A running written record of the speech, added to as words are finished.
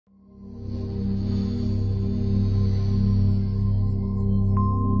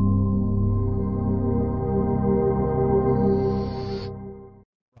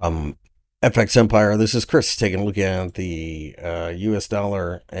Um, FX Empire, this is Chris taking a look at the US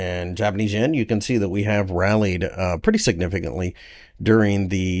dollar and Japanese yen. You can see that we have rallied pretty significantly during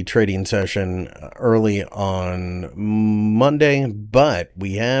the trading session early on Monday, but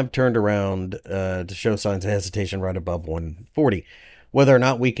we have turned around to show signs of hesitation right above 140. Whether or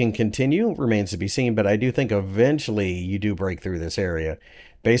not we can continue remains to be seen, but I do think eventually you do break through this area.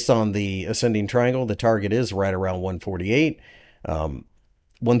 Based on the ascending triangle, the target is right around 148.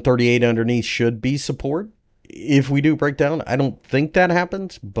 138 underneath should be support. If we do break down, I don't think that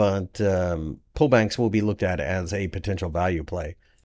happens, but pullbacks will be looked at as a potential value play.